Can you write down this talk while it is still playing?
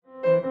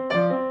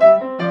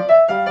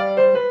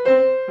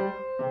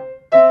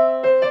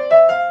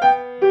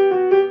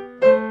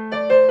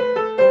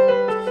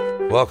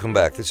Welcome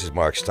back. This is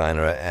Mark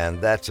Steiner, and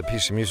that's a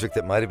piece of music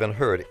that might have been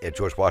heard at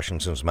George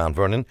Washington's Mount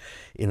Vernon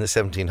in the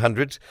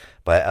 1700s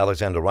by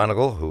Alexander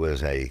Runaway, who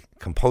is a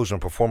composer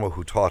and performer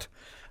who taught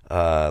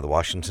Nellie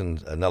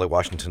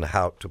Washington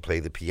how to play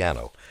the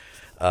piano,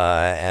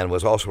 and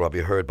was also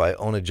probably heard by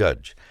Ona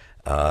Judge.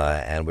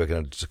 And we're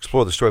going to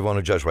explore the story of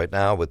Ona Judge right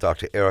now with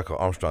Dr. Erica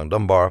Armstrong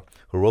Dunbar,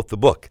 who wrote the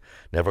book,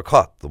 Never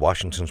Caught, The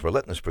Washington's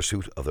Relentless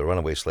Pursuit of the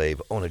Runaway Slave,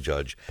 Ona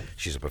Judge.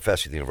 She's a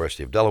professor at the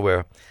University of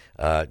Delaware.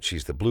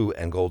 She's the Blue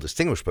and Gold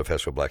Distinguished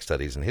Professor of Black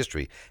Studies and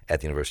History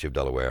at the University of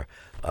Delaware,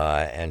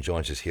 and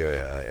joins us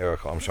here,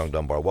 Erica Armstrong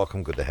Dunbar.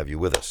 Welcome. Good to have you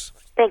with us.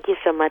 Thank you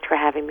so much for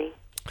having me.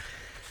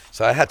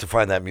 So I had to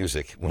find that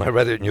music when I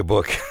read it in your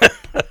book.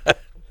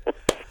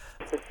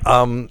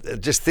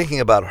 Just thinking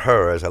about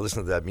her as I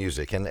listen to that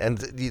music, and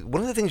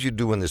one of the things you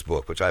do in this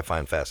book, which I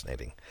find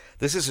fascinating,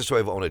 this is the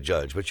story of Ona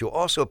Judge, but you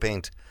also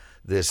paint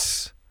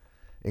this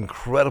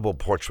incredible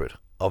portrait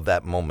of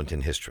that moment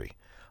in history,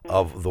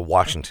 of the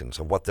Washingtons,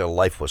 of what their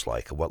life was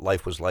like, of what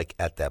life was like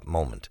at that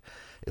moment.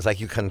 It's like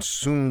you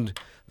consumed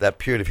that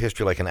period of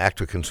history like an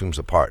actor consumes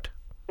a part.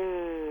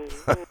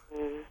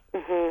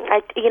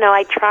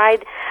 I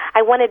tried.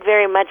 I wanted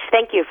very much,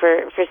 thank you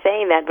for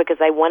saying that, because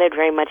I wanted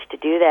very much to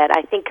do that.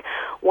 I think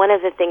one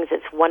of the things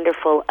that's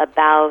wonderful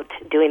about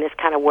doing this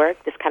kind of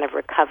work, this kind of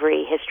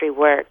recovery history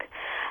work,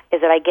 is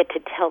that I get to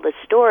tell the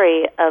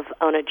story of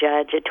Ona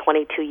Judge, a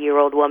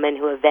 22-year-old woman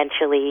who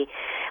eventually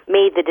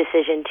made the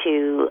decision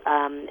to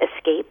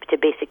escape, to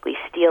basically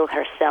steal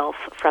herself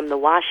from the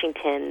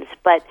Washingtons.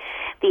 But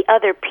the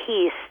other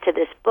piece to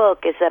this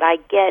book is that I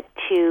get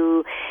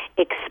to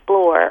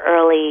explore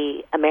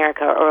early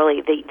America,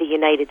 the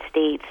United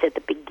States at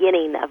the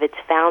beginning of its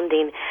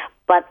founding.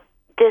 But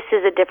this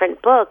is a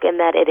different book in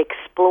that it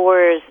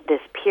explores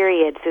this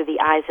period through the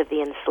eyes of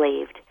the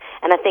enslaved.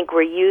 And I think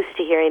we're used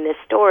to hearing this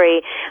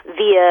story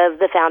via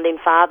the Founding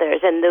Fathers,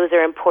 and those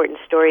are important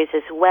stories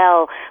as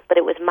well. But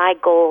it was my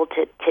goal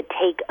to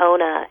take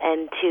Ona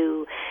and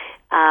to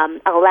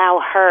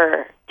allow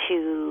her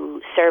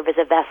to serve as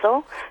a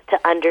vessel to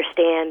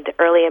understand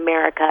early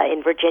America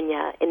in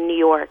Virginia, in New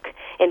York,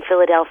 in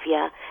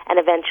Philadelphia, and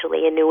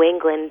eventually in New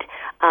England.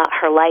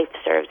 Her life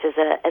serves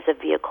as a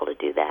vehicle to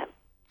do that.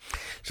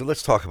 So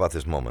let's talk about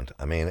this moment.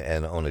 I mean,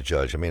 and Ona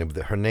Judge. I mean,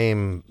 her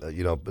name,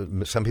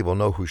 some people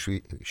know who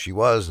she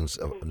was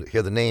and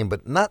hear the name,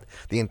 but not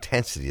the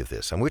intensity of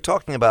this. And we're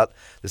talking about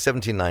the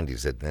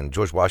 1790s, and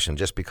George Washington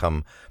just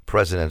become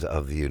president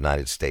of the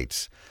United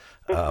States,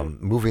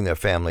 moving their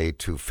family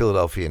to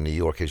Philadelphia and New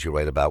York, as you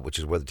write about, which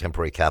is where the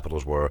temporary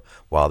capitals were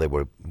while they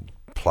were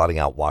plotting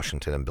out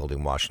Washington and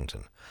building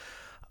Washington.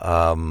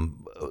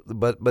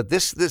 But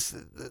this,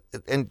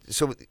 and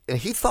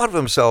he thought of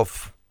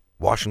himself,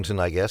 Washington,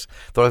 I guess,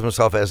 thought of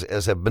himself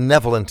as a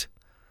benevolent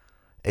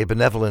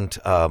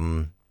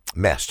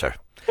master.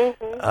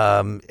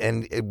 Mm-hmm.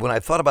 And when I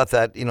thought about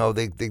that,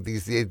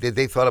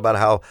 they thought about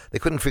how they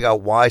couldn't figure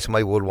out why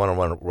somebody would want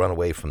to run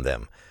away from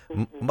them.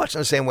 Mm-hmm. Much in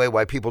the same way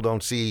why people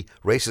don't see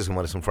racism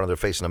when it's in front of their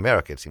face in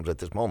America, it seems at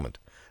this moment.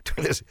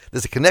 There's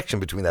a connection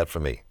between that for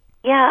me.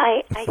 Yeah,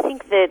 I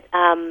think that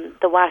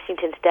the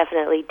Washingtons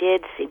definitely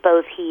did see,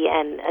 both he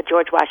and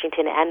George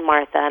Washington and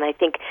Martha, and I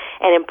think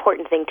an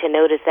important thing to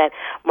note is that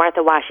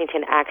Martha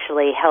Washington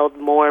actually held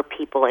more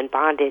people in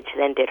bondage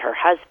than did her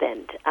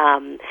husband.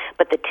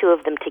 But the two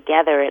of them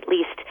together, at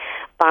least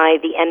by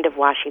the end of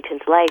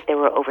Washington's life, there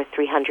were over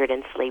 300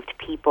 enslaved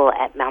people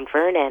at Mount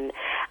Vernon.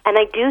 And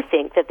I do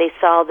think that they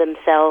saw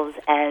themselves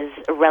as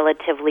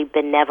relatively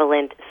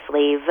benevolent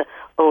slave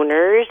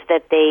owners,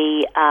 that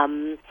they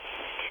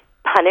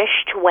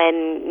punished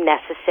when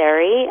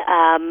necessary,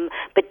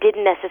 but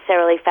didn't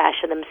necessarily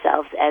fashion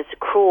themselves as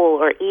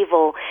cruel or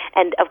evil.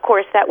 And of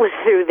course, that was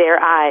through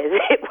their eyes.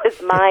 It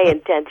was my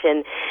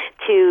intention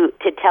to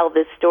tell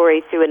this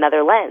story through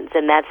another lens,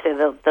 and that's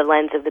through the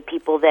lens of the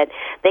people that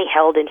they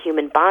held in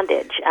human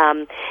bondage.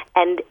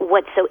 And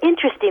what's so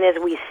interesting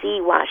is we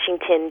see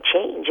Washington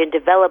change and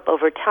develop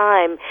over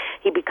time.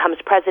 He becomes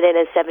president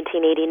in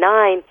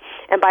 1789,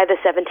 and by the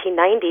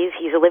 1790s,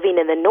 he's living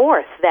in the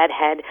North that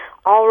had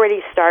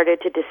already started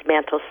to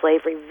dismantle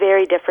slavery,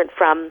 very different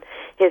from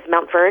his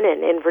Mount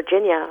Vernon in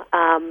Virginia.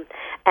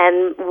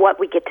 And what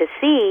we get to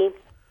see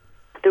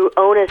through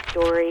Ona's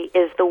story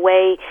is the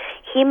way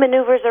he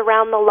maneuvers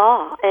around the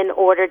law in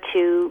order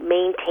to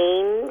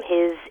maintain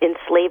his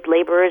enslaved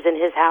laborers in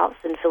his house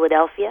in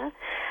Philadelphia,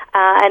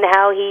 and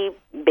how he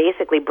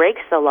basically breaks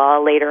the law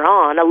later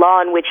on, a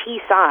law in which he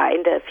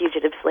signed, a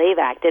Fugitive Slave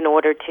Act, in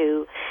order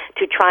to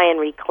try and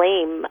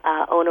reclaim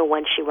Ona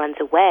once she runs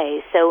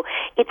away. So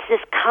it's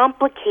this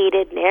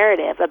complicated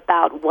narrative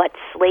about what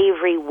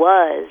slavery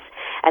was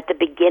at the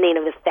beginning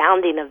of the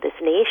founding of this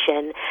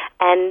nation,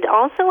 and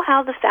also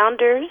how the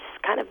founders,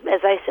 kind of,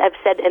 as I've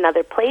said in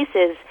other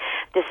places,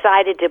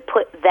 decided to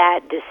put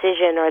that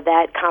decision or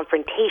that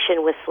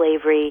confrontation with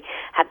slavery,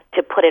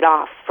 to put it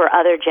off for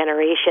other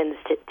generations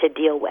to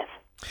deal with.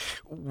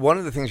 One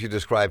of the things you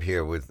describe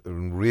here with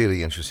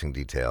really interesting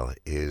detail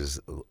is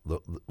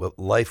what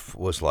life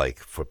was like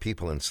for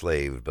people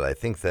enslaved. But I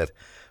think that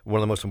one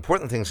of the most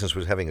important things, since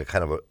we're having a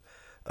kind of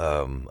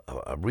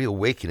a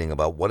reawakening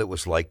about what it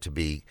was like to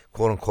be,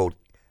 quote unquote,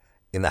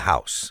 in the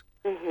house.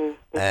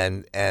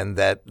 And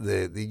that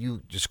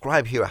you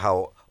describe here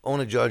how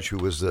Ona Judge, who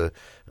was the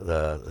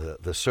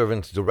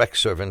servant, direct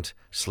servant,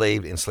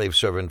 enslaved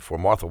servant for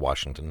Martha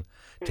Washington,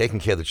 taking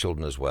care of the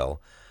children as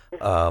well.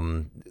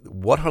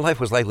 What her life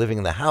was like living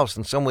in the house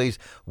in some ways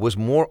was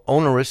more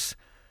onerous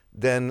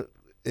than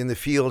in the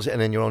fields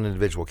and in your own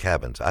individual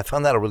cabins. I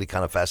found that a really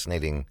kind of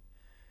fascinating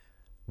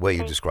way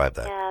you describe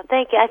that. Yeah,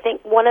 thank you. I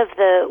think one of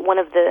the,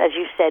 as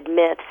you said,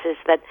 myths is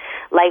that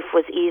life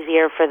was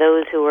easier for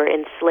those who were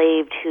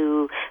enslaved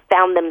who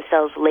found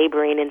themselves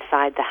laboring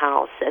inside the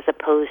house as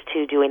opposed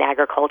to doing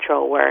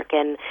agricultural work.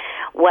 And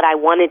what I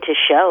wanted to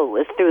show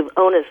was through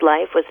Ona's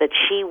life was that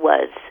she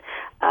was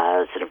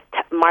sort of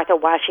Martha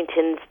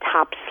Washington's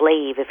top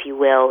slave, if you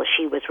will.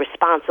 She was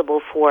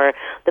responsible for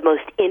the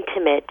most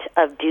intimate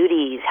of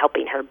duties,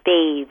 helping her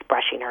bathe,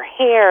 brushing her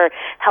hair,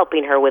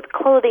 helping her with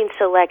clothing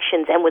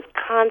selections, and was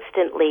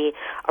constantly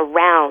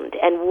around.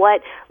 And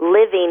what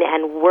living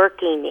and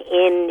working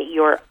in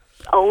your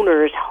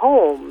owner's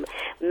home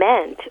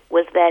meant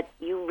was that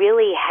you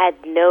really had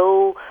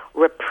no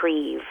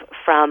reprieve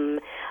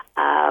from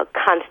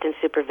constant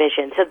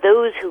supervision. So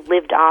those who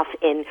lived off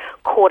in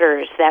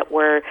quarters that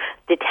were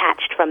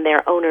detached from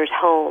their owner's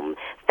home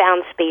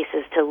found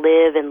spaces to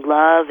live and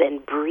love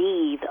and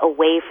breathe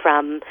away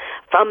from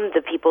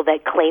the people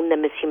that claimed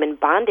them as human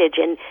bondage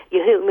and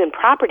human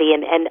property.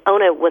 And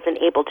Ona wasn't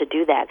able to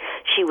do that.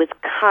 She was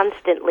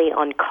constantly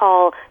on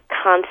call,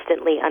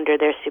 constantly under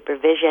their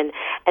supervision.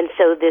 And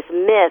so this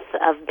myth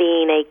of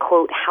being a,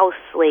 quote, house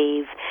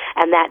slave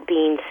and that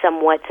being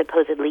somewhat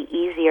supposedly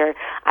easier,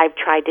 I've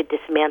tried to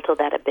dismantle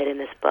that a bit in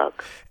this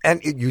book.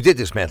 And you did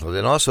dismantle it.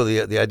 And also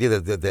the idea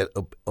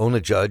that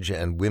Ona Judge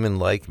and men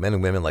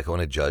and women like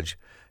Ona Judge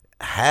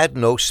had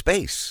no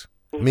space.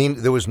 I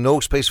mean, there was no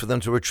space for them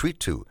to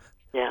retreat to.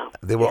 Yeah.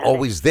 They were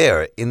always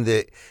there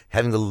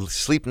having to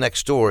sleep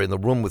next door in the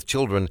room with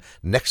children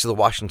next to the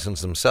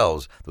Washingtons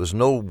themselves. There was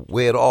no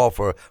way at all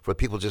for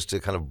people just to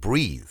kind of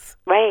breathe.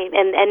 Right,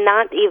 and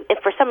not even,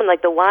 for someone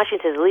like the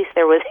Washingtons, at least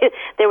there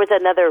was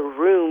another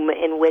room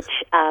in which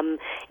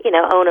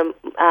Ona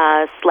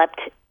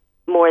slept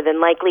more than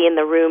likely in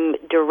the room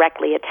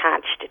directly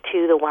attached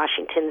to the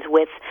Washingtons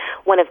with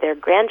one of their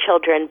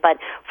grandchildren. But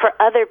for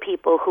other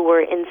people who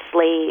were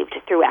enslaved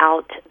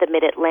throughout the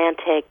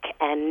Mid-Atlantic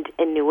and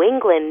in New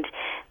England,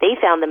 they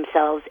found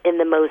themselves in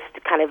the most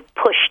kind of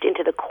pushed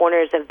into the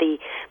corners of the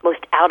most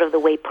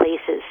out-of-the-way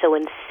places. So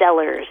in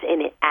cellars,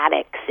 in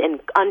attics,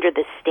 and under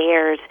the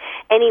stairs,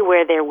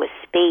 anywhere there was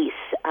space.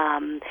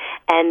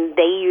 And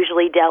they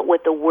usually dealt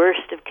with the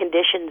worst of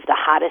conditions, the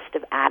hottest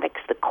of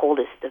attics, the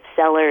coldest of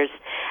cellars,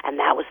 and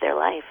that was their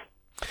life.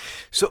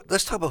 So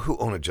let's talk about who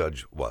Ona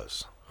Judge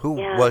was. Who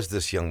was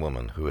this young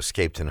woman who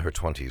escaped in her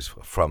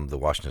 20s from the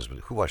Washingtons?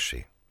 Who was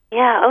she?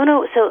 Yeah,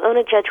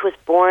 Ona Judge was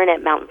born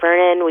at Mount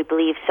Vernon, we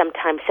believe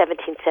sometime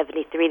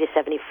 1773 to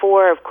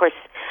 74. Of course,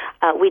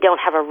 we don't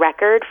have a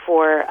record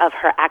of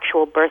her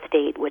actual birth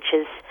date, which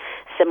is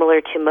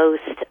similar to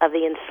most of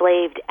the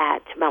enslaved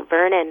at Mount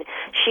Vernon.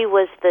 She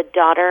was the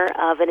daughter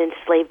of an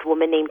enslaved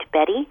woman named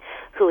Betty,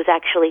 who was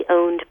actually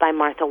owned by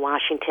Martha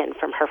Washington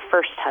from her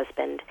first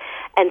husband.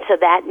 And so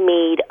that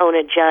made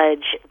Ona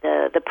Judge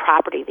the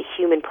property, the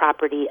human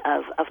property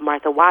of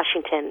Martha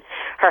Washington.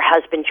 Her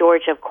husband,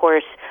 George, of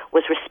course,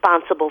 was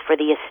responsible for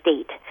the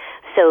estate.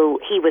 So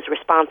he was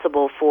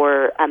responsible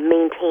for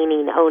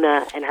maintaining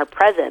Ona and her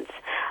presence.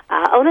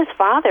 Ona's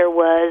father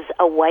was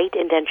a white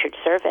indentured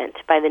servant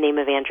by the name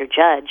of Andrew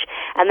Judge,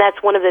 and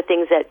that's one of the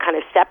things that kind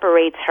of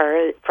separates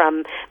her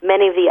from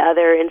many of the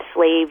other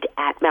enslaved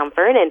at Mount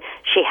Vernon.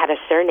 She had a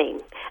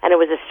surname, and it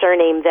was a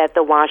surname that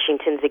the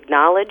Washingtons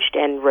acknowledged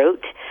and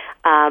wrote,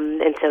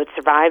 and so it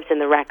survives in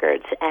the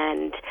records.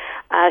 And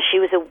she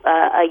was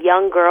a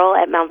young girl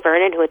at Mount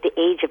Vernon who at the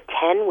age of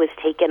 10 was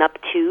taken up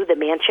to the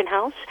Mansion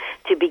House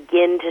to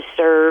begin to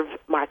serve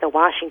Martha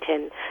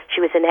Washington.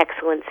 She was an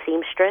excellent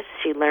seamstress.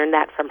 She learned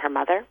that from her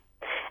mother.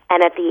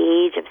 And at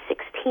the age of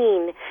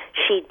 16,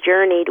 she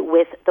journeyed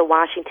with the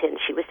Washingtons.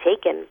 She was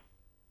taken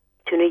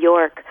to New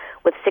York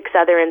with 6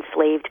 other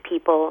enslaved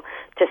people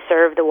to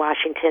serve the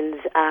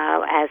Washingtons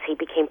as he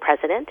became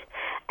president.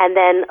 And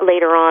then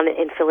later on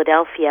in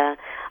Philadelphia,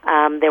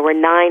 there were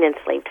 9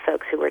 enslaved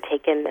folks who were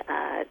taken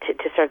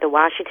to serve the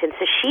Washingtons.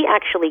 So she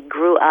actually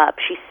grew up.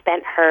 She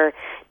spent her,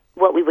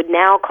 what we would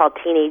now call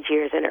teenage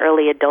years and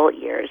early adult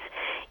years,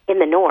 in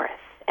the North.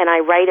 And I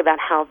write about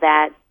how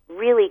that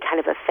really kind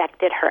of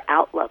affected her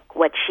outlook,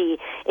 what she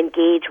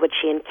engaged, what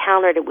she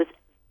encountered. It was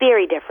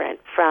very different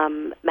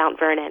from Mount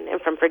Vernon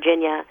and from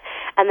Virginia,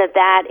 and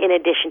that in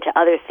addition to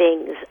other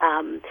things,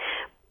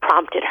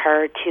 prompted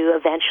her to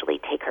eventually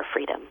take her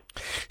freedom.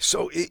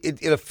 So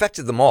it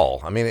affected them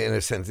all. I mean, in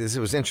a sense, this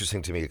was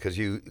interesting to me because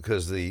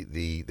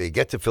they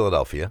get to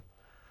Philadelphia,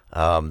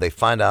 they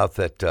find out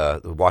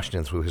that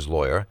Washington, through his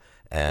lawyer,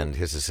 and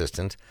his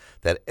assistant,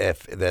 that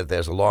that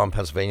there's a law in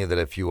Pennsylvania that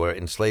if you are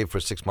enslaved for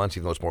 6 months,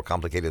 even though it's more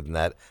complicated than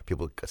that,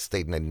 people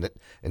stayed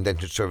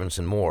indentured servants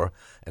and more,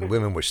 and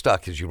women were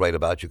stuck, as you write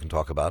about, you can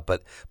talk about,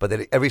 but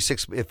that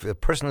if a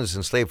person is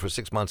enslaved for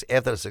 6 months,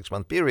 after the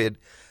 6-month period,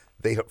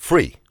 they are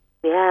free.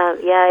 Yeah.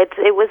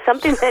 It was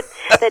something that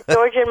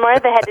George and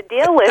Martha had to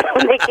deal with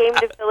when they came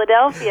to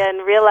Philadelphia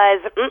and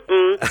realized,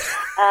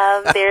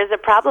 there's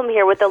a problem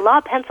here with the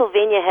law.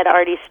 Pennsylvania had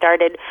already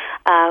started.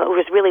 It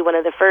was really one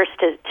of the first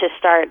to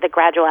start the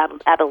Gradual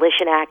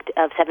Abolition Act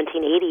of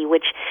 1780,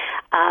 which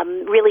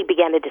really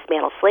began to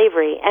dismantle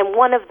slavery. And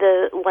one of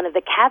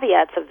the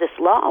caveats of this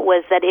law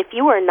was that if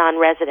you were a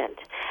non-resident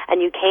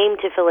and you came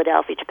to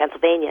Philadelphia, to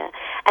Pennsylvania,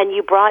 and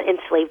you brought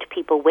enslaved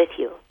people with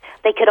you,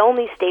 they could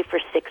only stay for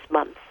 6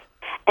 months.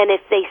 And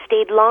if they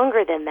stayed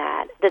longer than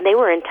that, then they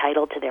were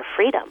entitled to their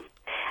freedom.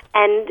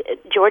 And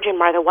George and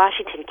Martha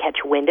Washington catch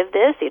wind of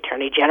this. The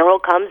Attorney General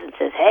comes and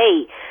says,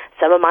 hey,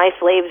 some of my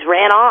slaves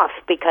ran off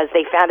because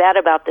they found out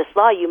about this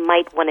law. You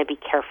might want to be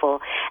careful.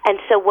 And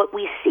so what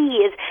we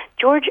see is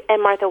George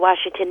and Martha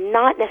Washington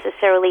not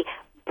necessarily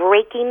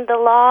breaking the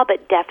law,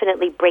 but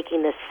definitely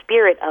breaking the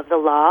spirit of the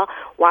law.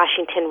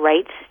 Washington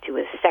writes to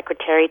his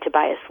secretary,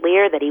 Tobias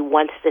Lear, that he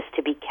wants this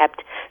to be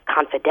kept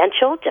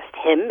confidential, just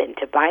him and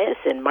Tobias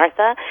and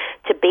Martha,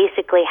 to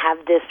basically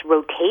have this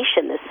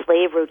rotation, this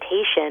slave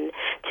rotation,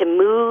 to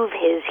move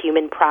his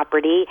human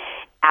property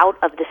out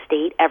of the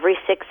state every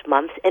 6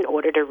 months in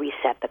order to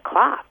reset the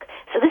clock.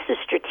 So this is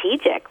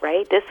strategic,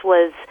 right? This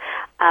was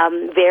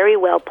very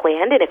well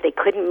planned, and if they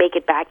couldn't make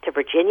it back to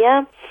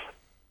Virginia,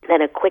 then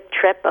a quick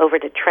trip over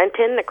to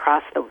Trenton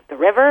across the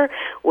river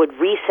would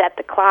reset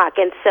the clock.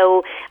 And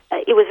so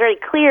it was very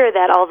clear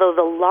that although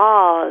the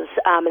laws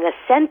and the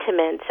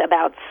sentiment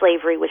about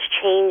slavery was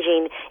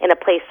changing in a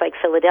place like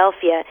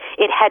Philadelphia,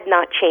 it had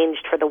not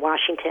changed for the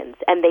Washingtons.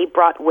 And they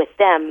brought with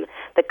them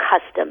the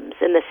customs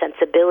and the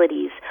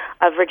sensibilities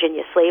of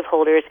Virginia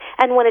slaveholders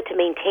and wanted to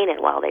maintain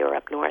it while they were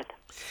up north.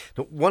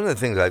 One of the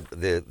things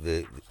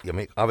I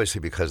mean, obviously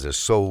because there's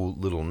so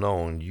little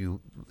known, you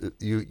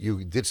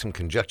did some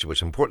conjecture,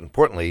 which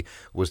importantly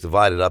was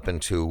divided up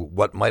into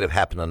what might have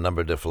happened on a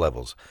number of different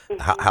levels,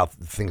 how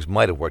things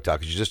might have worked out,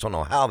 because you just don't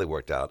know how they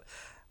worked out,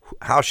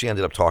 how she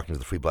ended up talking to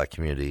the free black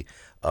community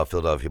of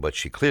Philadelphia, but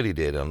she clearly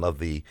did, and I love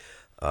the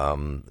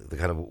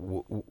kind of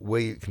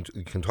way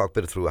you can talk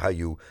a bit through how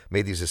you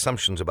made these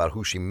assumptions about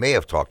who she may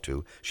have talked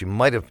to. She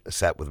might have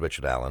sat with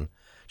Richard Allen.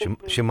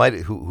 She might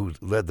who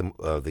led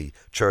the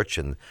church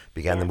and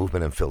began the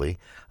movement in Philly,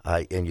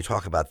 and you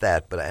talk about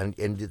that. But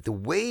and the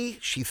way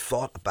she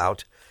thought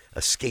about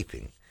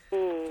escaping,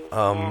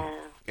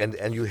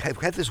 and you have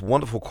had this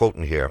wonderful quote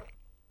in here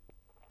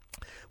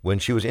when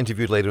she was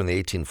interviewed later in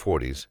the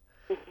 1840s.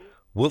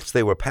 Whilst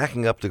they were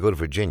packing up to go to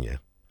Virginia,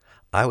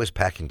 I was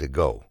packing to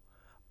go.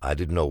 I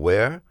didn't know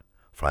where,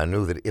 for I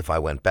knew that if I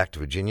went back to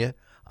Virginia,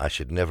 I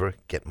should never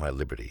get my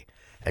liberty.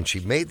 And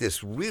she made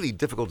this really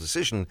difficult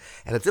decision,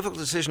 and a difficult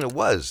decision it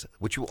was,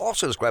 which you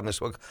also describe in this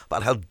book,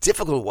 about how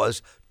difficult it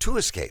was to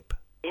escape.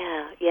 Yeah.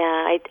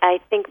 I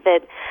think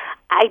that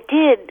I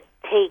did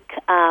take,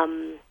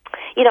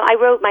 I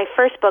wrote my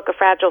first book, A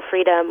Fragile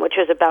Freedom, which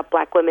was about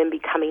black women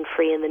becoming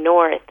free in the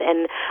North,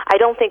 and I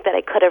don't think that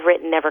I could have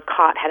written Never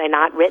Caught had I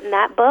not written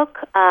that book,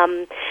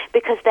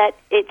 because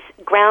it's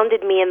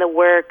grounded me in the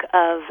work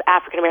of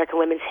African American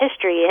women's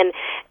history, and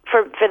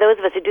for those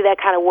of us who do that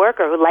kind of work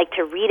or who like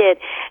to read it,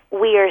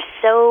 we're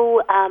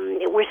still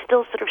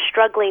sort of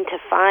struggling to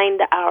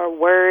find our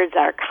words,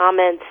 our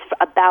comments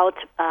about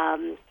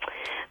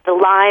the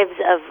lives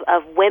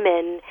of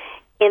women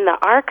in the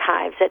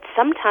archives, that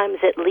sometimes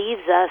it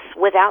leaves us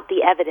without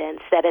the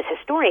evidence that as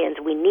historians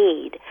we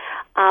need.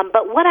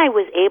 But what I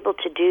was able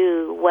to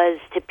do was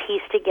to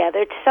piece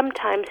together,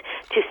 sometimes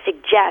to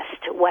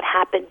suggest what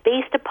happened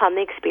based upon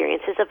the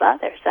experiences of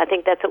others. I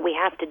think that's what we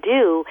have to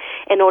do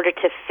in order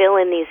to fill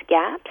in these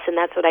gaps, and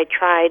that's what I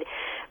tried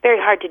very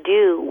hard to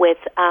do with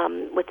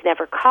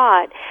Never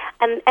Caught,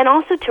 and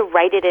also to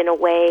write it in a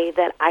way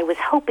that I was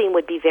hoping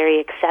would be very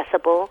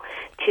accessible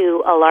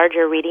to a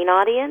larger reading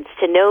audience,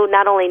 to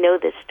not only know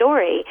this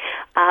story,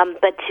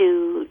 but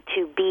to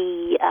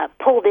be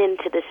pulled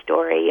into the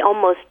story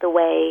almost the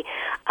way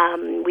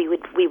we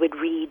would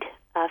read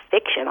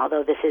fiction,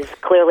 although this is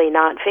clearly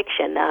not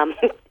fiction,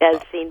 as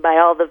seen by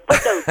all the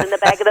footnotes in the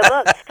back of the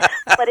book.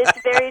 But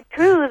it's very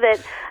true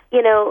that,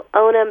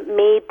 Ona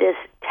made this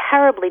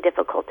terribly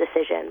difficult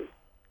decision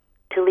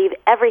to leave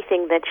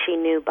everything that she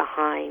knew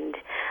behind.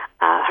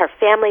 Her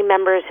family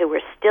members who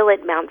were still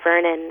at Mount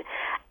Vernon,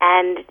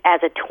 and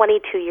as a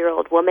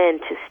 22-year-old woman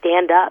to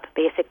stand up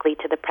basically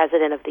to the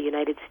President of the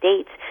United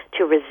States,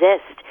 to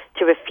resist,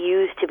 to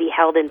refuse to be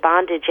held in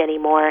bondage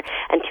anymore,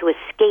 and to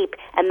escape.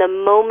 And the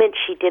moment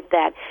she did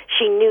that,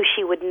 she knew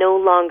she would no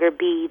longer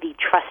be the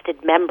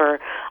trusted member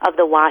of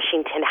the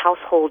Washington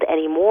household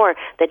anymore,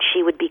 that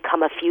she would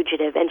become a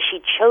fugitive, and she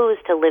chose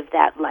to live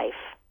that life.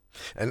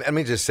 And let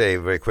me just say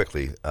very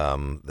quickly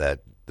that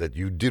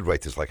you did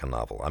write this like a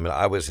novel. I mean,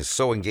 I was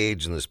so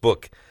engaged in this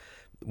book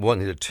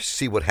wanted to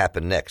see what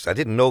happened next. I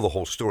didn't know the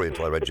whole story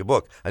until I read your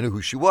book. I knew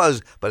who she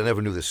was, but I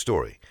never knew the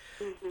story.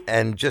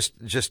 And just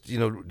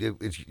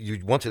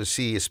you wanted to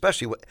see,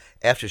 especially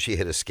after she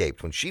had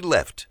escaped, when she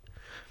left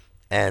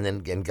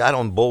and got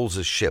on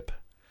Bowles' ship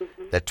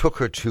that took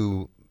her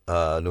to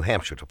New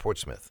Hampshire, to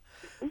Portsmouth.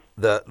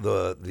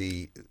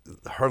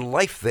 Her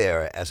life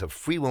there as a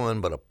free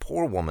woman but a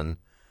poor woman.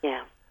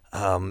 Yeah.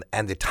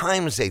 And the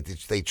times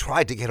they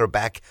tried to get her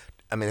back.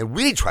 I mean, they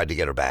really tried to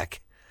get her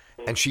back,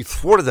 and she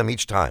thwarted them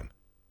each time.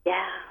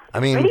 Yeah. I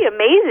mean, pretty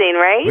amazing,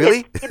 right?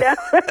 Really?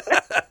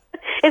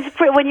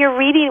 When you're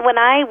reading, when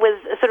I was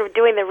sort of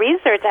doing the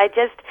research, I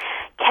just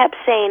kept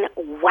saying,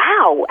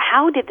 wow,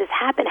 how did this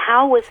happen?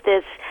 How was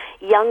this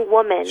young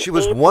woman She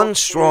was one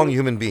strong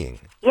human being.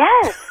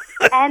 Yes.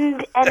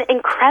 and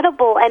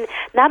incredible. And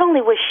not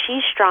only was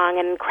she strong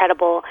and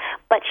incredible,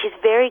 but she's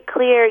very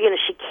clear.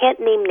 She can't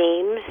name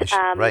names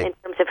right. in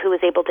terms of who was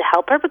able to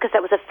help her, because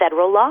that was a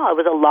federal law. It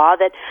was a law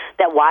that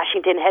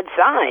Washington had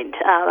signed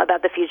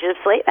about the Fugitive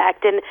Slave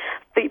Act and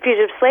the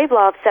Fugitive Slave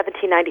Law of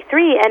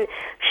 1793. And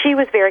she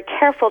was very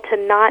careful to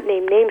not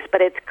name names,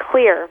 but it's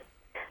clear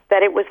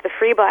that it was the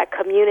free black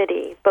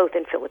community, both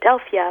in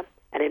Philadelphia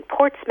and in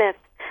Portsmouth,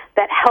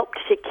 that helped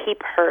to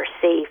keep her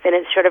safe. And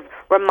it sort of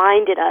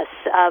reminded us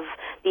of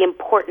the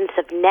importance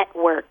of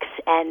networks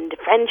and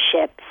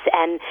friendships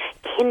and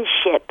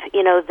kinship,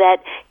 that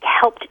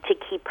helped to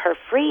keep her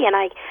free.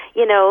 And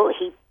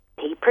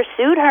he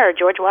pursued her.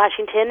 George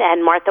Washington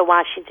and Martha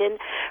Washington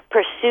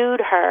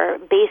pursued her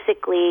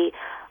basically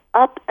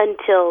up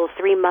until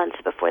 3 months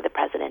before the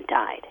president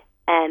died.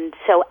 And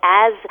so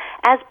as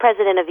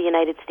President of the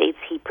United States,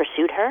 he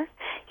pursued her.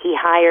 He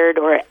hired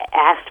or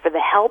asked for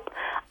the help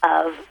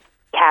of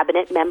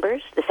cabinet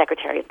members, the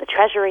Secretary of the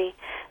Treasury,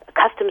 a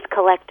customs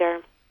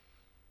collector.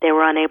 They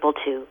were unable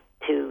to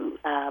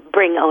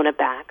bring Ona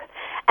back.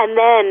 And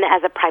then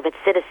as a private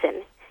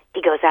citizen,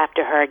 he goes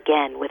after her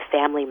again with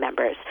family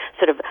members,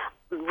 sort of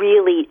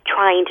really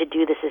trying to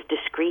do this as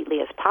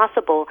discreetly as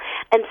possible.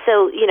 And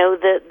so,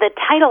 the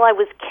title, I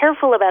was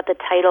careful about the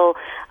title.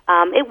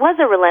 It was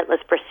a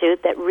relentless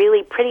pursuit that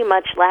really pretty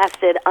much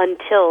lasted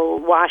until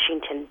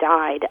Washington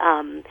died.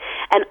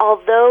 And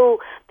although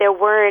there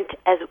weren't,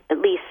 at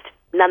least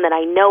none that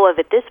I know of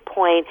at this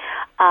point,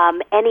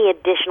 any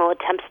additional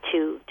attempts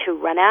to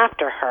run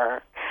after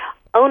her,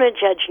 Ona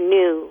Judge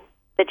knew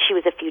that she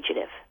was a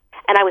fugitive.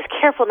 And I was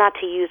careful not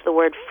to use the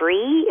word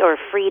free or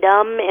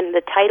freedom in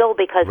the title,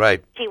 because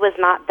She was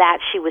not that.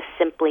 She was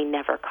simply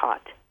never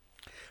caught.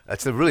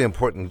 That's a really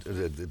important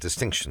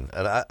distinction.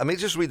 And I may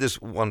just read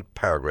this one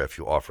paragraph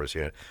you offer us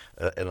here,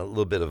 and a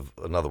little bit of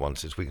another one,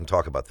 since we can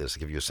talk about this, to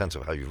give you a sense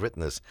of how you've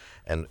written this.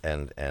 And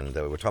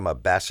we're talking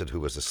about Bassett,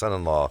 who was the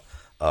son-in-law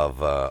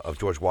of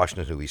George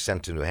Washington, who he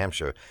sent to New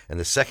Hampshire in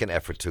the second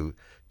effort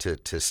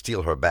to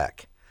steal her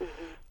back.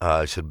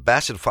 Said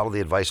Bassett followed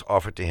the advice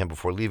offered to him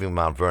before leaving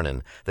Mount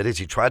Vernon. That is,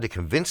 he tried to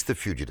convince the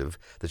fugitive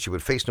that she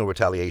would face no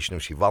retaliation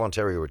if she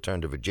voluntarily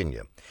returned to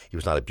Virginia. He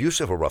was not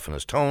abusive or rough in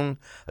his tone,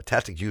 a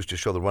tactic used to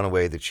show the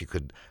runaway that she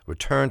could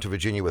return to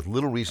Virginia with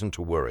little reason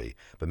to worry.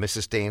 But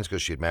Mrs. Staines,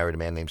 because she had married a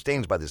man named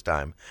Staines by this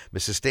time,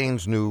 Mrs.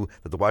 Staines knew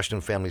that the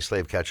Washington family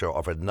slave catcher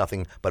offered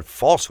nothing but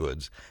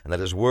falsehoods, and that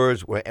his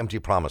words were empty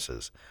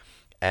promises.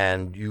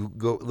 And you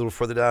go a little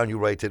further down, you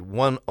write that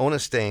one Ona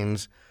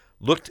Staines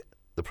looked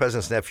the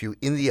president's nephew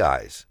in the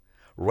eyes.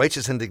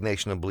 Righteous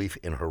indignation and belief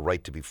in her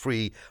right to be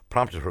free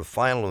prompted her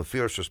final and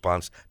fierce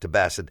response to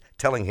Bassett,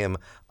 telling him,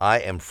 "I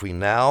am free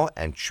now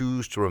and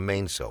choose to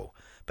remain so."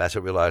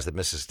 Bassett realized that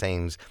Mrs.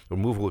 Staines'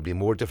 removal would be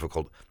more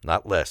difficult,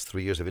 not less.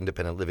 3 years of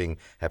independent living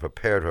had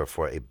prepared her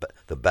for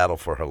the battle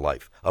for her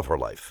life.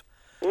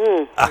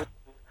 And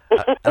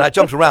I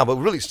jumped around, but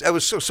really, it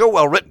was so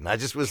well written. I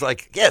just was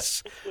like,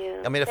 yes.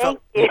 I mean, I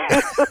felt.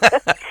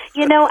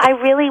 I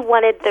really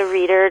wanted the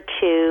reader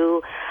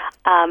to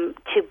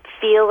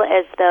feel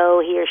as though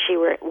he or she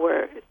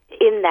were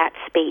in that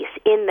space,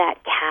 in that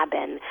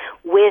cabin,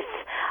 with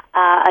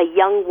a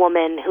young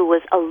woman who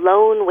was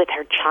alone with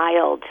her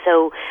child.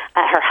 So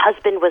her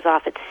husband was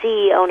off at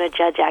sea. Ona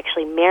Judge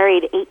actually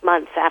married 8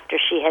 months after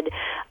she had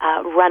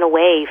run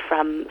away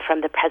from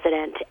the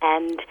president.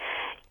 And,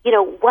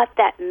 what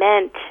that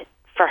meant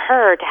for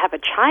her to have a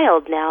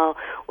child now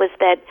was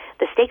that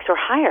the stakes were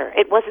higher.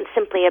 It wasn't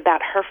simply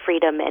about her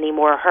freedom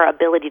anymore, her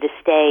ability to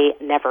stay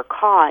never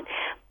caught,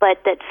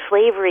 but that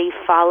slavery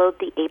followed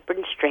the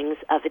apron strings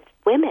of its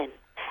women.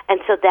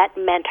 And so that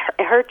meant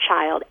her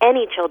child,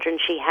 any children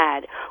she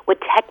had,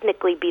 would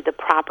technically be the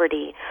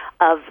property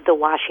of the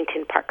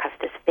Washington Parke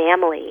Custis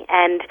family.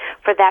 And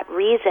for that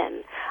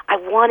reason, I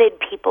wanted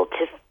people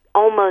to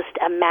almost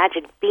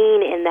imagine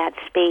being in that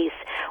space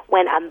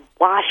when a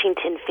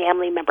Washington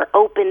family member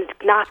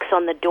knocks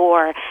on the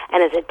door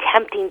and is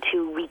attempting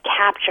to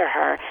recapture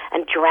her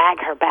and drag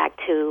her back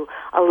to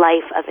a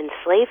life of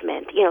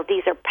enslavement.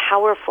 These are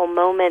powerful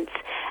moments,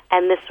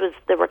 and this was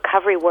the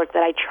recovery work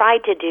that I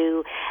tried to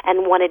do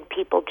and wanted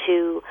people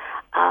to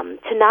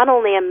to not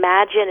only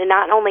imagine and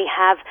not only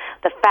have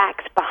the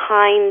facts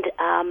behind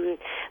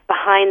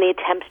the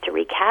attempts to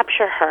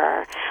recapture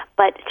her,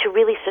 but to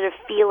really sort of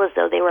feel as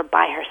though they were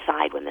by her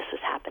side when this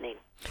was happening.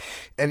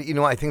 And,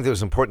 I think that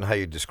was important how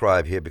you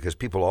describe here, because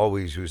people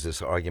always use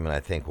this argument,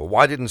 I think, well,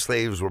 why didn't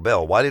slaves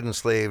rebel? Why did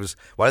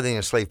the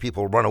enslaved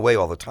people run away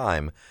all the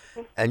time?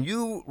 Mm-hmm. And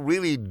you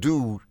really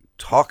do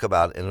talk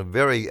about, in a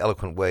very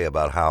eloquent way,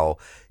 about how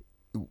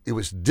it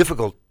was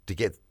difficult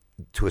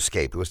to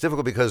escape. It was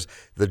difficult because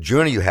the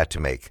journey you had to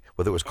make,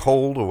 whether it was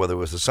cold or whether it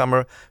was the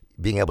summer,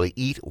 being able to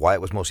eat, why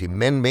it was mostly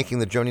men making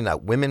the journey,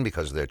 not women,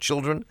 because of their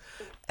children.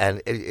 And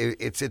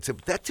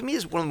that to me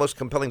is one of the most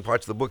compelling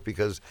parts of the book,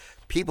 because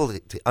people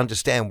to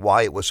understand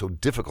why it was so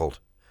difficult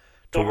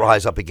to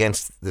rise up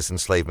against this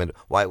enslavement,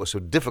 why it was so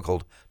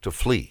difficult to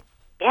flee.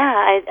 Yeah,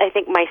 I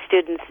think my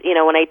students,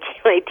 when I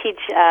teach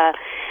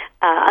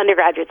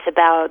undergraduates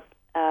about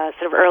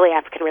sort of early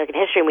African American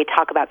history, and we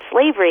talk about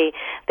slavery,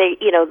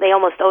 they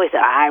almost always say,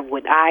 I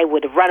would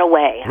have run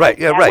away. Right,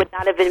 yeah, that right. would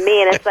not have been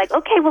me. And it's like,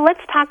 okay, well,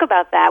 let's talk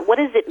about that. What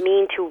does it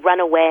mean to run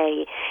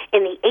away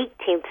in the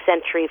 18th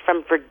century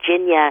from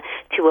Virginia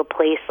to a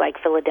place like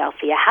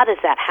Philadelphia? How does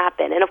that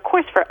happen? And of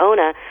course, for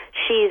Ona,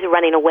 she's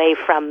running away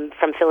from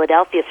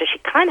Philadelphia, so she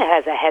kind of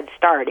has a head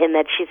start in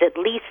that she's at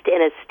least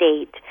in a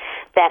state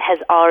that has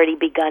already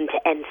begun to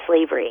end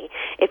slavery.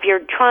 If you're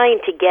trying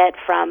to get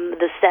from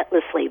the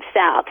settler slave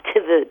South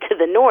to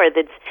the North,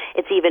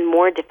 it's even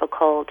more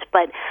difficult.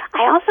 But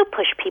I also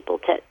push people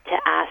to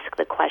ask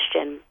the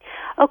question: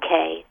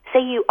 okay,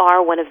 say you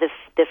are one of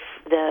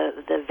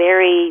the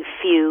very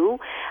few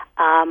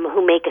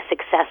who make a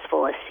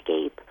successful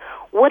escape.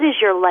 What does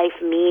your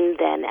life mean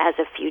then as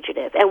a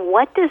fugitive? And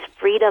what does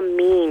freedom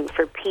mean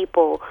for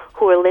people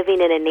who are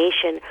living in a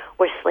nation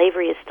where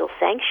slavery is still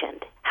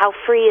sanctioned? How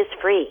free is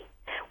free?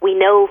 We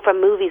know from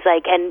movies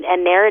like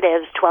and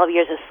narratives, 12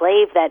 Years a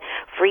Slave, that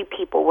free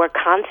people were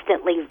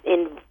constantly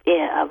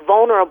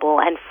vulnerable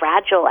and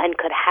fragile and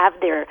could have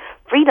their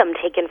freedom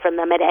taken from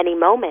them at any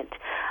moment.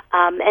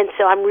 And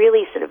so I'm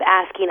really sort of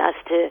asking us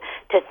to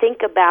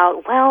think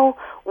about, well,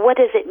 what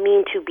does it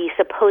mean to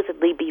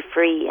supposedly be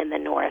free in the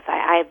North?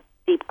 I have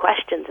deep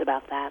questions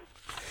about that.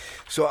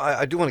 So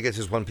I do want to get to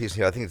this one piece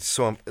here. I think it's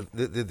so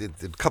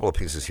the couple of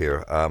pieces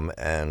here,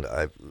 and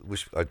I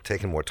wish I'd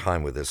taken more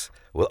time with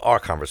our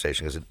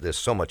conversation, because there's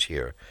so much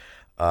here.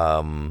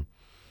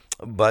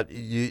 But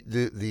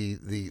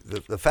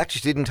the fact that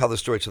you didn't tell the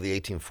story till the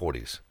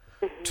 1840s,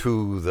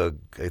 to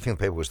I think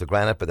the paper was the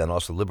Granite, but then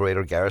also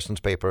Liberator, Garrison's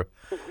paper,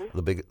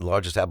 the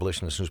largest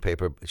abolitionist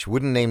newspaper. She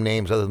wouldn't name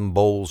names other than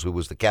Bowles, who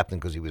was the captain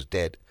because he was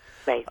dead.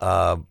 Right.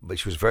 But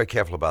she was very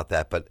careful about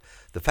that. But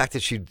the fact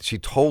that she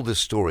told this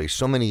story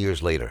so many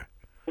years later,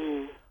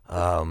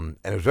 and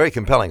it was very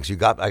compelling,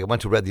 because I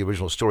went to read the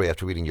original story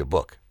after reading your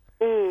book.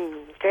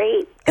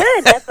 Great.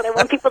 Good. That's what I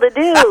want people to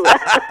do.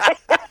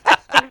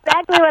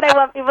 Exactly what I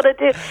want people to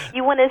do.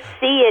 You want to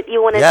see it.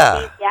 You want to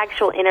see the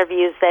actual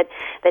interviews that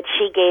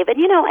she gave. And,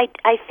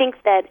 I think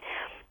that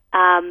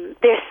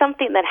there's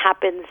something that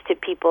happens to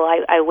people.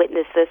 I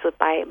witnessed this with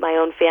my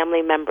own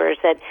family members,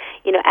 that,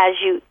 as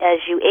you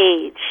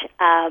age,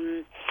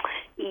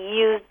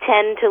 you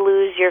tend to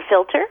lose your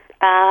filter.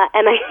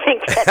 And I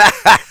think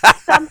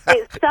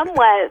that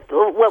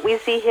somewhat what we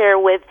see here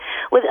with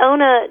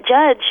Ona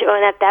Judge,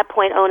 and at that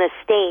point Ona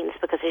Staines,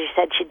 because as you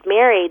said, she'd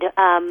married.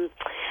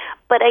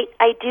 But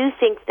I do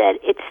think that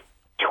it's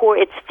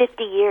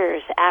 50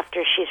 years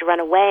after she's run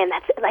away, and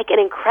that's like an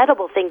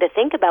incredible thing to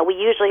think about. We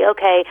usually,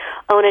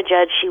 Ona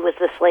Judge, she was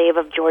the slave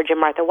of George and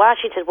Martha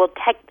Washington. Well,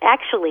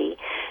 actually,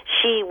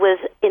 she was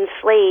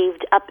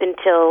enslaved up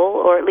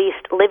until, or at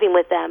least living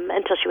with them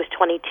until she was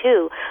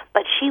 22,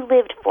 but she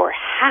lived for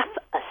half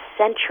a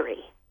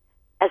century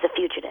as a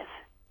fugitive.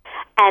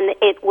 And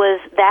it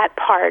was that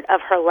part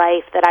of her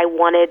life that I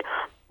wanted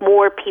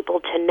more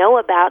people to know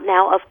about.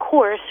 Now, of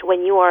course,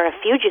 when you are a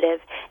fugitive,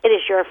 it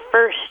is your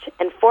first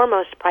and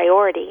foremost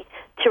priority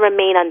to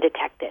remain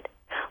undetected.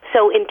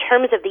 So in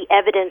terms of the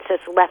evidence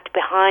that's left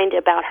behind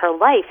about her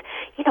life,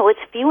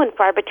 it's few and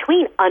far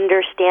between,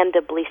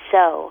 understandably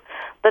so.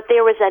 But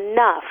there was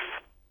enough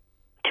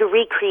to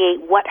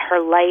recreate what her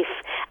life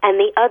and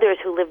the others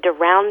who lived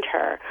around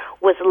her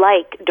was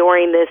like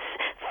during this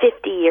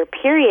 50-year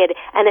period.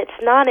 And it's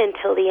not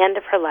until the end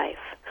of her life,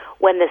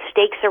 when the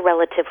stakes are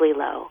relatively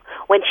low,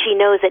 when she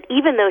knows that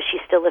even though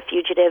she's still a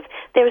fugitive,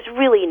 there's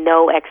really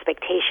no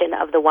expectation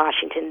of the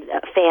Washington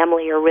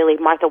family, or really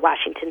Martha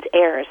Washington's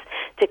heirs,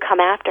 to come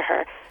after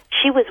her,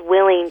 she was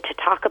willing to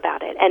talk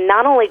about it. And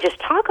not only just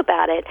talk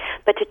about it,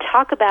 but to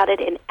talk about it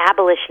in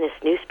abolitionist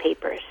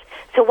newspapers.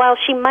 So while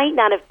she might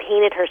not have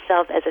painted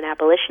herself as an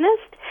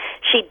abolitionist,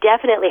 she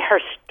definitely, her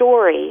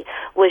story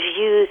was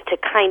used to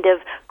kind of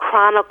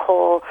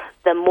chronicle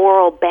the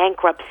moral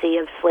bankruptcy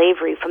of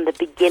slavery from the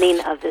beginning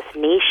of this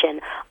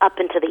nation up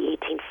into the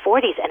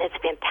 1840s. And it's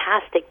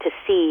fantastic to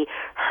see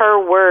her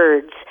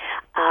words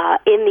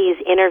in these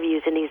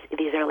interviews in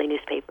these early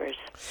newspapers.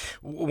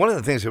 One of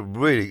the things that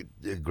really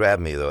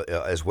grabbed me, though,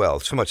 as well,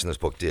 so much in this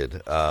book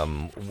did,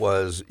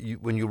 was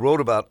when you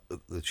wrote about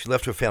that she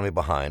left her family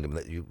behind, and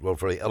that you wrote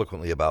very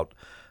eloquently about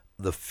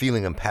the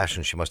feeling and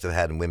passion she must have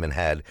had and women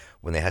had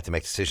when they had to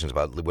make decisions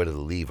about whether to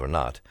leave or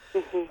not.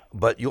 Mm-hmm.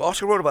 But you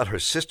also wrote about her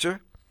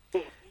sister,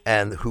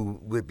 and who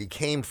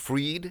became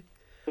freed,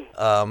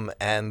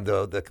 and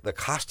the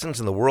Costons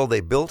and the world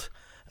they built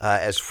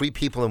as free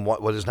people in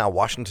what is now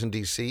Washington,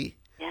 D.C.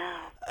 Yeah.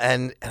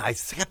 And I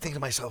kept thinking to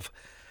myself,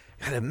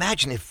 God,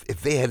 imagine if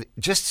they had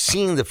just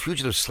seen the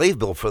fugitive slave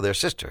bill for their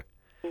sister.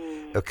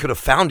 Or could have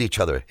found each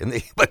other,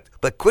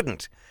 but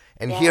couldn't.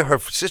 And here her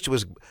sister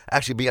was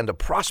actually began to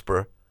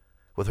prosper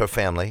with her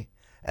family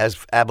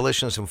as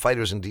abolitionists and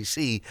fighters in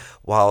D.C.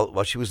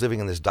 while she was living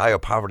in this dire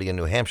poverty in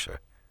New Hampshire.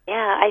 Yeah,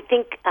 I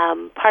think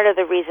part of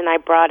the reason I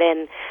brought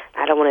in,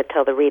 I don't want to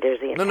tell the readers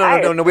the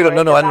entire No, we don't.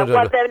 No, I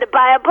want them to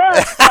buy a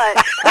book,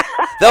 but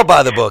they'll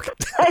buy the book.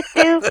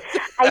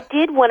 I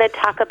did want to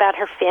talk about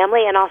her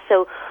family and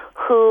also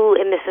who,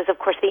 and this is of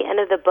course the end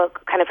of the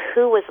book, kind of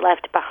who was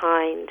left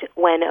behind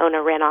when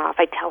Ona ran off.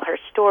 I tell her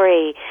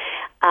story,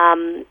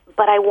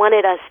 but I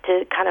wanted us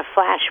to kind of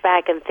flash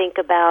back and think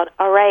about,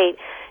 all right,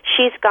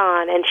 she's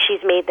gone and she's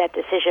made that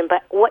decision,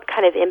 but what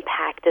kind of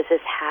impact does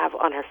this have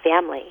on her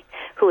family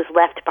who was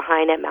left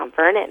behind at Mount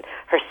Vernon,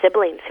 her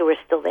siblings who are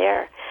still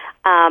there?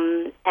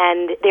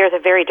 And there's a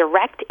very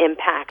direct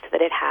impact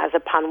that it has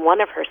upon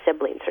one of her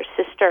siblings, her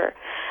sister,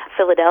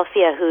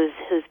 Philadelphia,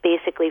 who's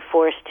basically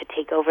forced to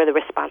take over the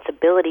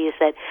responsibilities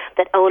that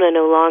Ona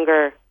no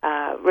longer,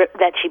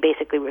 that she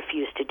basically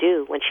refused to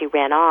do when she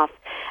ran off.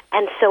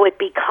 And so it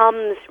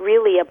becomes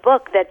really a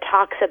book that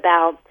talks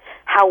about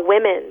how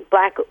women,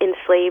 black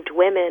enslaved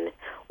women,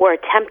 were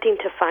attempting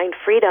to find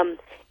freedom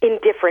in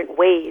different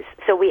ways.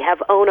 So we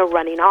have Ona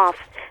running off,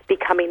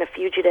 becoming a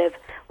fugitive.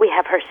 We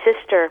have her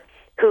sister,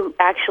 who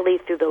actually,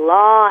 through the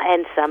law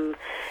and some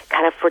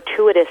kind of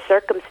fortuitous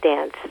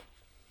circumstance,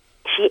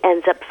 she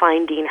ends up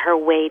finding her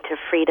way to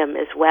freedom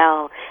as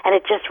well. And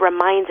it just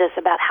reminds us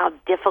about how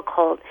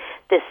difficult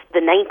the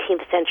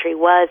 19th century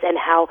was, and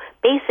how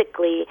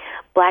basically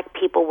black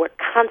people were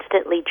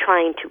constantly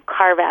trying to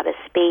carve out a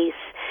space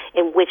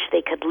in which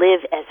they could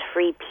live as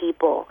free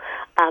people.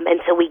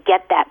 And so we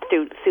get that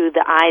through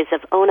the eyes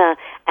of Ona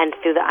and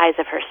through the eyes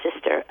of her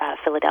sister,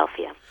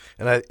 Philadelphia.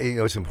 And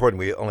it's important.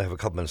 We only have a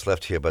couple minutes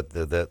left here, but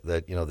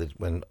that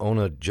when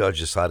Ona Judge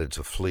decided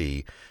to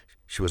flee,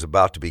 she was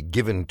about to be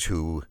given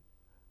to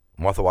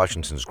Martha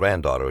Washington's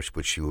granddaughter,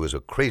 which she was a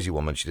crazy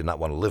woman she did not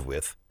want to live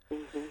with,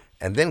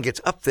 and then gets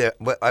up there.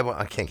 But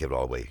I can't give it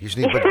all away. You just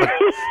need,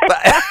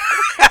 but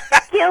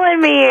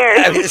killing me here.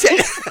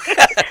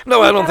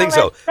 No, I don't think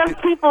so. Some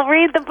people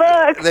read the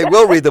book. They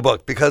will read the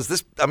book because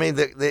this. I mean,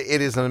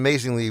 it is an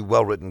amazingly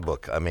well-written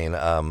book. I mean,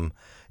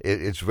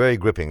 it's very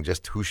gripping.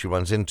 Just who she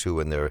runs into,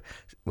 and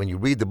when you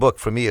read the book,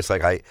 for me, it's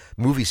like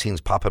movie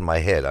scenes pop in my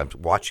head. I'm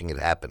watching it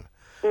happen.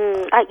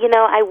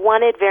 I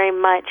wanted very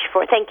much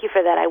for. Thank you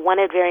for that. I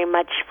wanted very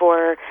much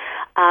for.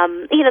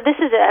 This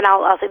is and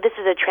I'll say this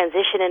is a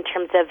transition in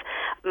terms of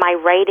my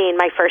writing.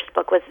 My first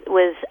book was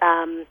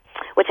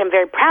which I'm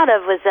very proud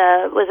of,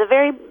 was a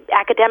very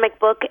academic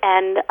book,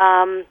 and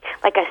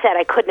like I said,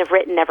 I couldn't have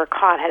written Never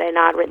Caught had I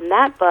not written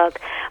that book.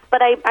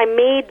 But I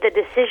made the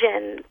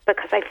decision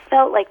because I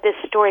felt like this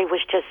story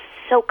was just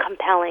so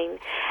compelling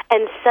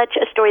and such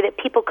a story that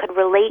people could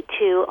relate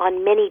to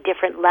on many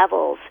different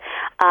levels,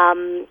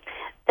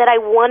 that I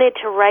wanted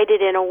to write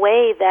it in a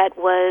way that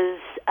was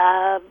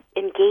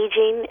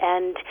engaging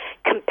and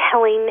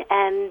compelling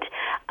and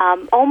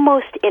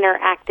almost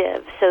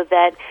interactive, so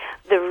that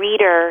the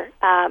reader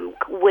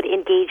would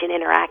engage and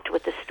interact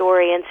with the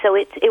story. And so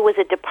it was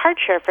a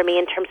departure for me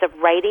in terms of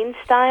writing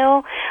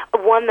style,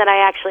 one that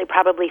I actually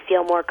probably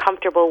feel more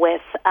comfortable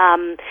with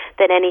than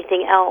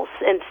anything else.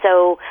 And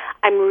so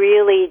I'm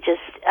really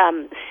just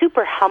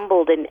super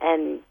humbled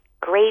and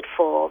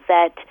grateful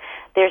that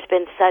there's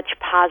been such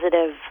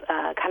positive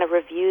kind of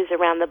reviews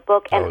around the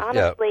book. And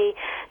honestly,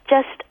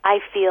 just I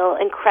feel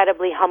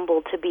incredibly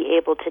humbled to be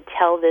able to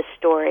tell this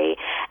story.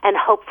 And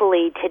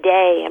hopefully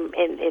today,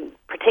 in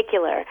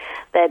particular,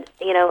 that,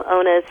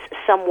 Ona's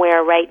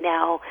somewhere right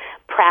now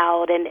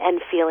proud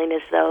and feeling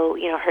as though,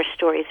 her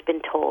story's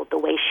been told the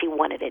way she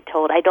wanted it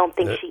told. I don't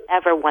think she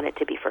ever wanted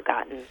to be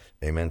forgotten.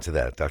 Amen to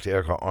that. Dr.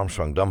 Erica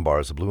Armstrong Dunbar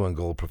is a Blue and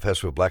Gold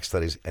Professor of Black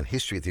Studies and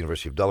History at the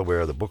University of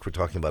Delaware. The book we're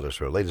talking about is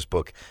her latest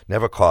book,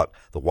 Never Caught,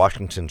 The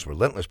Washington's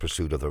Relentless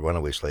Pursuit of the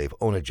Runaway Slave,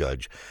 Ona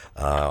Judge.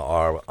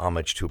 Our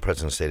homage to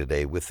President's Day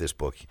today with this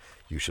book.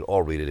 You should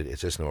all read it.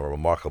 It's just a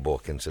remarkable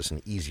book, and it's just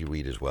an easy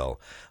read as well.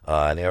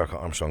 And Erica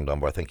Armstrong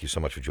Dunbar, thank you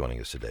so much for joining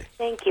us today.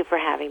 Thank you for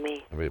having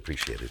me. I really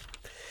appreciate it.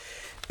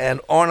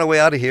 And on our way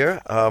out of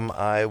here,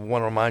 I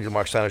want to remind you the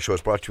Mark Steiner Show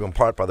is brought to you in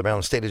part by the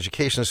Maryland State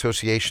Education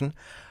Association.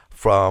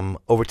 From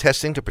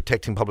overtesting to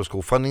protecting public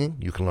school funding,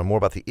 you can learn more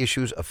about the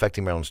issues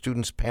affecting Maryland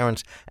students,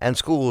 parents, and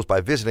schools by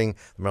visiting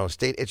the Maryland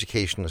State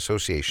Education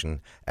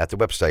Association at the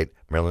website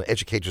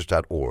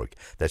marylandeducators.org.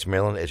 That's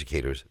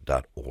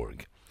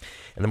marylandeducators.org.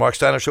 And the Mark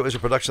Steiner Show is a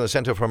production of the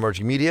Center for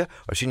Emerging Media.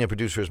 Our senior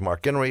producer is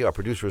Mark Ginnery. Our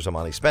producer is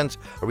Amani Spence.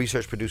 Our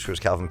research producer is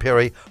Calvin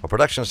Perry. Our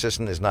production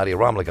assistant is Nadia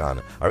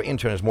Ramlagan. Our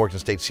intern is Morgan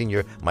State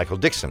Senior Michael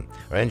Dixon.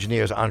 Our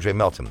engineer is Andre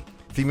Melton.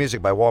 Theme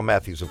music by Wal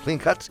Matthews of Clean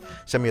Cuts.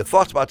 Send me your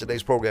thoughts about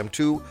today's program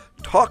to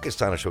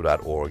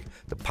talk@steinershow.org.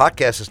 The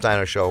podcast is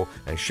Steiner Show,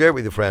 and share it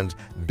with your friends.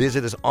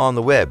 Visit us on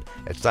the web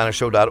at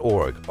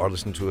steinershow.org or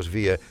listen to us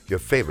via your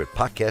favorite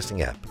podcasting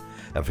app.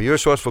 And for your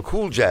source for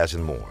cool jazz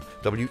and more,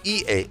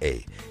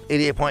 WEAA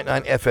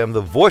 88.9 FM,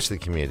 the voice of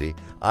the community.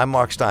 I'm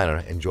Mark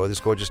Steiner. Enjoy this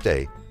gorgeous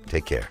day.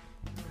 Take care.